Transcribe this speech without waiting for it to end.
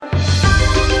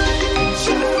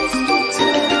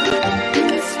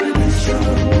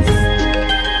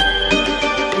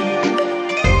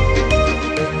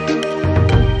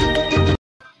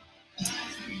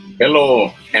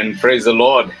Hello and praise the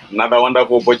Lord. Another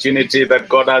wonderful opportunity that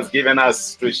God has given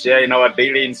us to share in our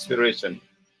daily inspiration.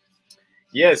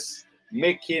 Yes,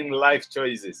 making life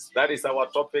choices. That is our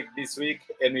topic this week,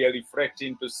 and we are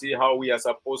reflecting to see how we are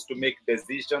supposed to make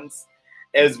decisions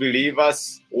as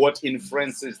believers, what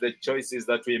influences the choices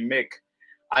that we make.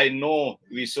 I know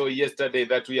we saw yesterday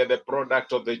that we are the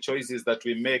product of the choices that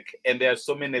we make, and there are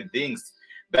so many things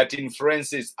that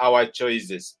influences our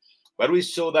choices. But we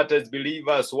show that as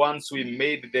believers, once we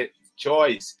made the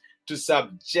choice to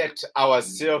subject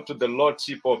ourselves to the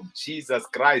Lordship of Jesus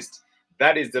Christ,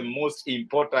 that is the most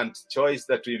important choice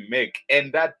that we make.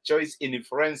 And that choice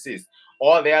influences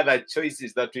all the other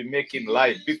choices that we make in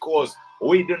life, because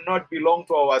we do not belong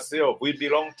to ourselves, we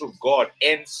belong to God.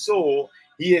 And so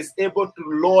He is able to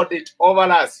lord it over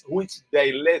us. Which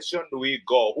direction do we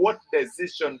go? What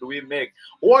decision do we make?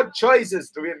 What choices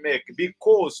do we make?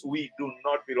 Because we do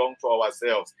not belong to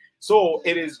ourselves. So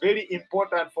it is very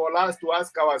important for us to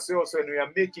ask ourselves when we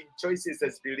are making choices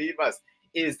as believers,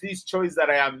 is this choice that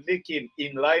I am making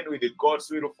in line with God's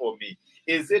will for me?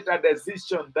 Is it a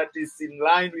decision that is in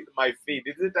line with my faith?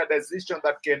 Is it a decision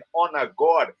that can honor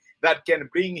God, that can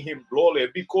bring Him glory?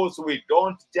 Because we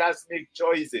don't just make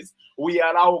choices. We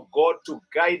allow God to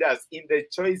guide us in the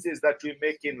choices that we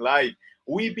make in life.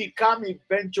 We become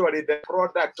eventually the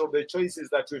product of the choices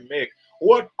that we make.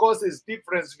 What causes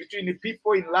difference between the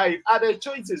people in life are the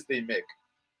choices they make.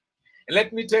 And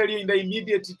let me tell you, in the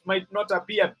immediate, it might not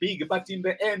appear big, but in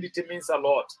the end, it means a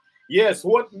lot. Yes,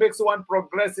 what makes one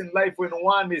progress in life when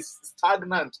one is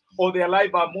stagnant or their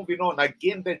life are moving on?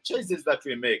 Again, the choices that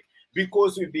we make,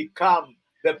 because we become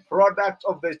the product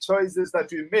of the choices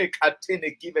that we make at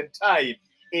any given time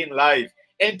in life.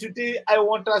 And today, I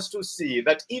want us to see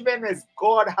that even as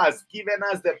God has given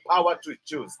us the power to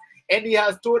choose, and He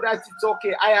has told us it's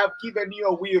okay, I have given you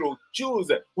a will,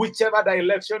 choose whichever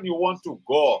direction you want to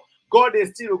go. God is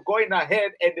still going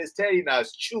ahead and is telling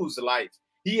us, choose life.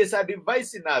 He is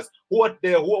advising us what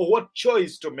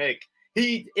choice to make.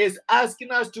 He is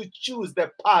asking us to choose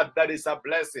the path that is a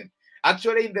blessing.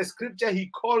 Actually, in the scripture, He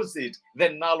calls it the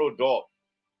narrow door.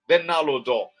 The narrow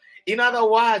door. In other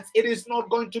words, it is not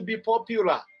going to be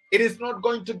popular. It is not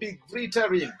going to be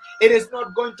glittering. It is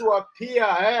not going to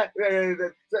appear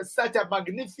such a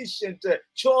magnificent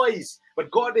choice. But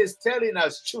God is telling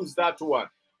us, choose that one.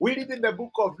 We read in the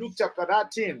book of Luke chapter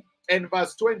 13 and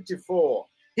verse 24.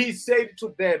 He said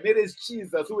to them, it is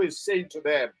Jesus who is saying to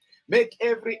them, make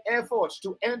every effort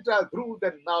to enter through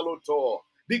the narrow door,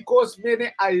 because many,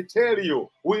 I tell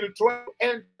you, will try to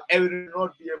enter and will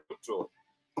not be able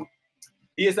to.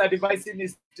 He is advising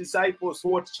His disciples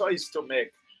what choice to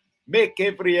make. Make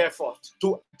every effort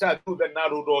to enter through the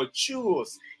narrow door.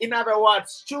 Choose. In other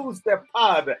words, choose the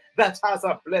path that has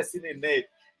a blessing in it.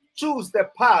 Choose the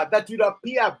path that will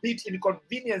appear a bit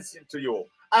inconveniencing to you.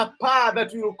 A path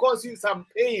that will cause you some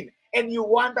pain. And you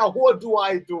wonder, what do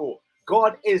I do?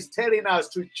 God is telling us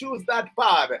to choose that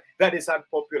path that is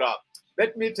unpopular.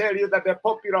 Let me tell you that the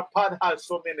popular path has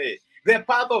so many. The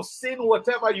path of sin,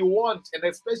 whatever you want, and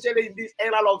especially in this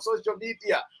era of social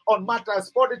media, on matters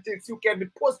politics, you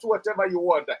can post whatever you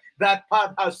want. That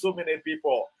path has so many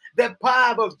people. The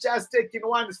path of just taking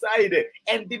one side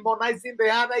and demonizing the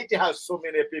other, it has so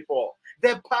many people.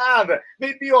 The path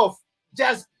maybe of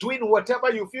just doing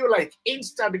whatever you feel like,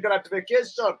 instant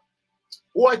gratification,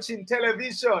 watching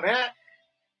television,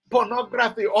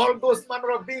 pornography, all those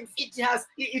manner of things,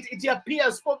 it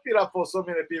appears popular for so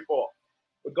many people.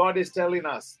 But God is telling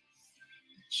us,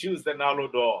 choose the narrow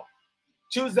door.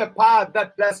 Choose the path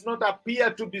that does not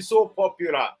appear to be so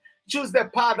popular. Choose the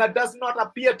path that does not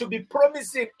appear to be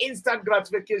promising instant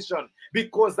gratification,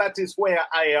 because that is where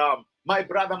I am. My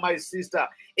brother, my sister,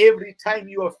 every time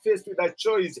you are faced with a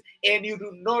choice and you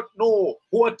do not know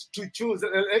what to choose,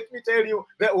 let me tell you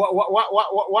that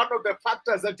one of the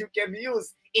factors that you can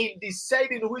use in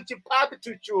deciding which path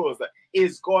to choose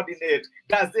is God in it.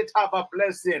 Does it have a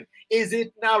blessing? Is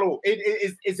it narrow?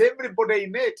 Is everybody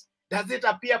in it? Does it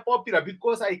appear popular?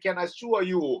 Because I can assure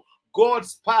you,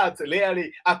 God's paths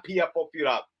rarely appear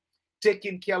popular.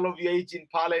 Taking care of your aging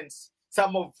parents,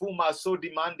 some of whom are so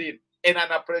demanding and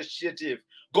unappreciative,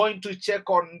 going to check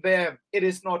on them, it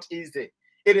is not easy.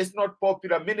 It is not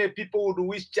popular. Many people would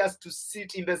wish just to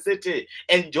sit in the city,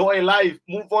 enjoy life,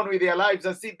 move on with their lives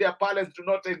as if their parents do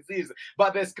not exist.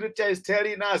 But the scripture is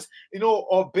telling us,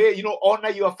 obey, honor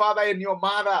your father and your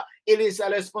mother. It is a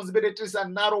responsibility, it's a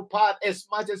narrow path. As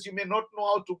much as you may not know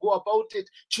how to go about it,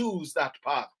 choose that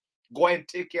path. Go and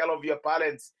take care of your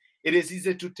parents. It is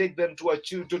easy to take them to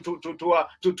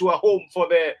a home for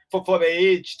the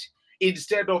aged.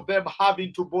 instead of them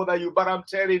having to bother you. But I'm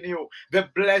telling you, the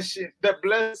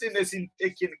blessing is in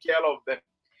taking care of them.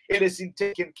 It is in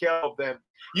taking care of them.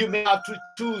 You may have to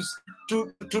choose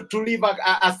to leave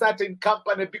a certain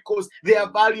company because their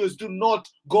values do not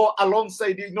go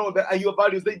alongside, your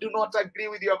values. They do not agree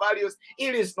with your values.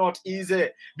 It is not easy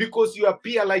because you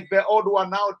appear like the odd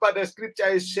one out, but the scripture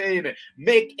is saying,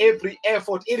 make every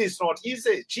effort. It is not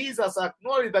easy. Jesus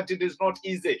acknowledged that it is not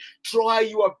easy. Try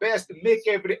your best. Make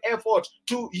every effort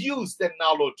to use the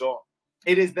narrow door.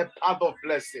 It is the path of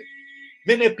blessing.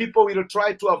 Many people will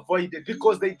try to avoid it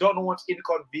because they don't want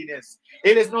inconvenience.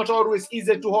 It is not always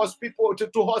easy to host people, to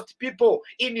host people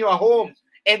in your home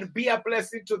and be a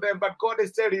blessing to them. But God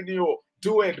is telling you,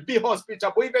 do it. Be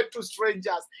hospitable, even to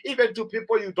strangers, even to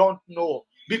people you don't know.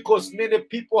 Because many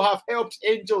people have helped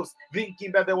angels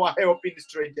thinking that they were helping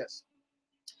strangers.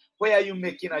 Where are you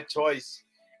making a choice?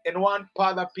 And one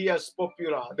path appears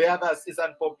popular, the other is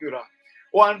unpopular.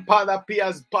 One path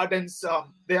appears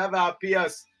burdensome, the other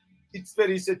appears it's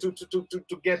very easy to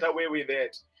get away with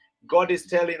it. God is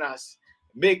telling us,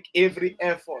 make every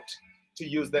effort to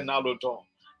use the narrow door.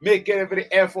 Make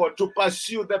every effort to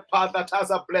pursue the path that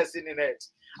has a blessing in it.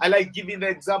 I like giving the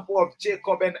example of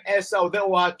Jacob and Esau. They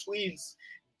were twins.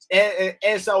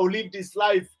 Esau lived his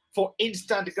life for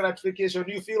instant gratification.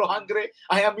 You feel hungry?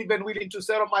 I am even willing to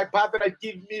sell my birthright.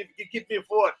 Give me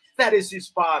food. That is his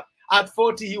path. At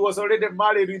 40, he was already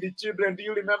married with the children. Do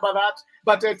you remember that?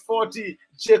 But at 40,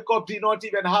 Jacob did not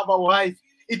even have a wife.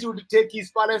 It would take his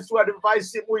parents to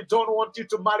advise him, we don't want you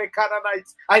to marry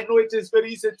Canaanites. I know it is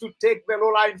very easy to take the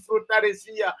low-lying fruit that is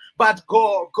here, but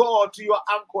go to your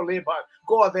uncle Laban.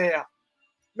 Go there.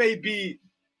 Maybe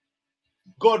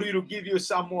God will give you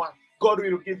someone. God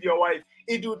will give you a wife.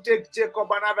 It will take Jacob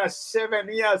another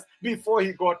 7 years before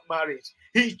he got married.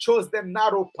 He chose the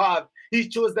narrow path. He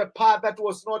chose the path that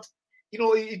was not,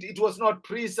 it was not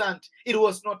pleasant. It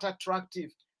was not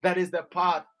attractive. That is the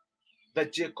path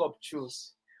that Jacob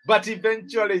chose. But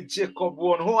eventually Jacob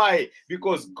won. Why?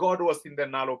 Because God was in the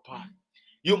narrow path.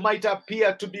 You might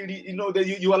appear to be,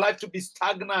 your life to be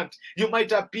stagnant. You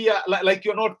might appear like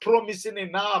you're not promising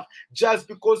enough just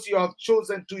because you have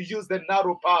chosen to use the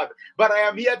narrow path. But I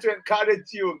am here to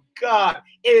encourage you. God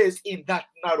is in that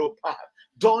narrow path.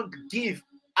 Don't give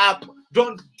up.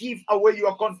 Don't give away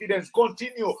your confidence.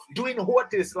 Continue doing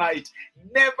what is right.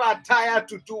 Never tire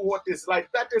to do what is right.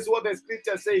 That is what the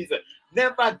scripture says.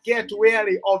 Never get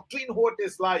weary of doing what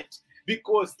is right,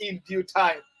 because in due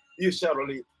time you shall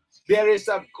live. There is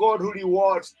a God who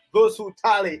rewards those who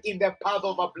tarry in the path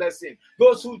of a blessing,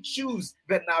 those who choose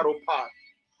the narrow path.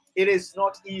 It is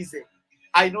not easy.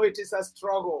 I know it is a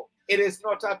struggle. It is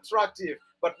not attractive.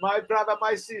 But my brother,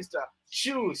 my sister,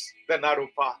 choose the narrow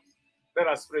path. Let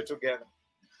us pray together.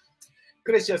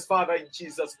 Gracious Father, in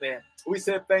Jesus' name, we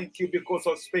say thank you because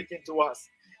of speaking to us,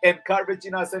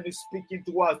 encouraging us and speaking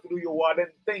to us through your word.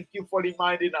 And thank you for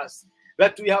reminding us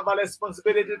that we have a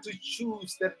responsibility to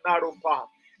choose the narrow path,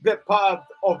 the path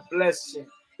of blessing.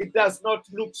 It does not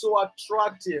look so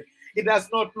attractive. It does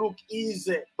not look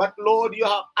easy. But Lord, you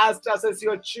have asked us as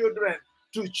your children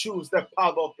to choose the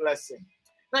path of blessing.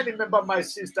 Now remember my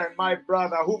sister and my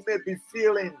brother who may be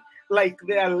feeling like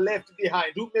they are left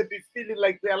behind, who may be feeling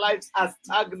like their lives are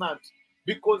stagnant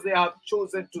because they have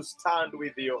chosen to stand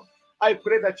with you. I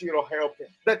pray that you will help them,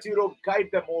 that you will guide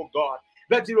them, oh God,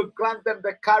 that you will grant them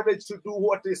the courage to do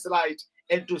what is right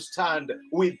and to stand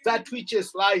with that which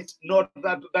is right, not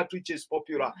that which is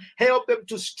popular. Help them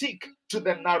to stick to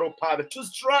the narrow path, to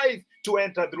strive to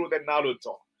enter through the narrow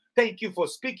door. Thank you for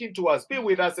speaking to us. Be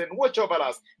with us and watch over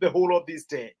us the whole of this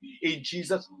day. In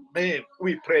Jesus' name,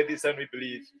 we pray this and we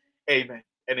believe. Amen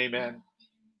and amen.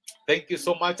 Thank you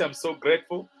so much. I'm so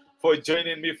grateful for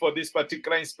joining me for this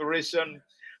particular inspiration.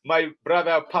 My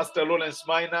brother, Pastor Lawrence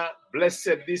Minor,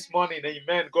 blessed this morning.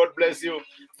 Amen. God bless you.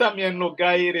 Thamian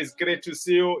Logai, it is great to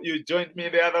see you. You joined me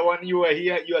the other one. You are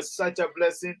here. You are such a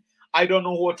blessing. I don't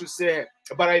know what to say,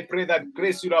 but I pray that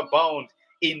grace will abound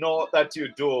in all that you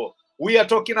do. We are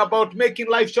talking about making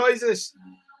life choices.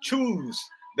 Choose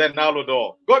the narrow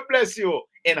door. God bless you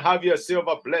and have yourself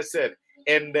a blessed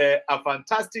and a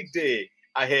fantastic day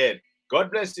ahead.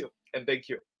 God bless you and thank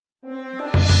you.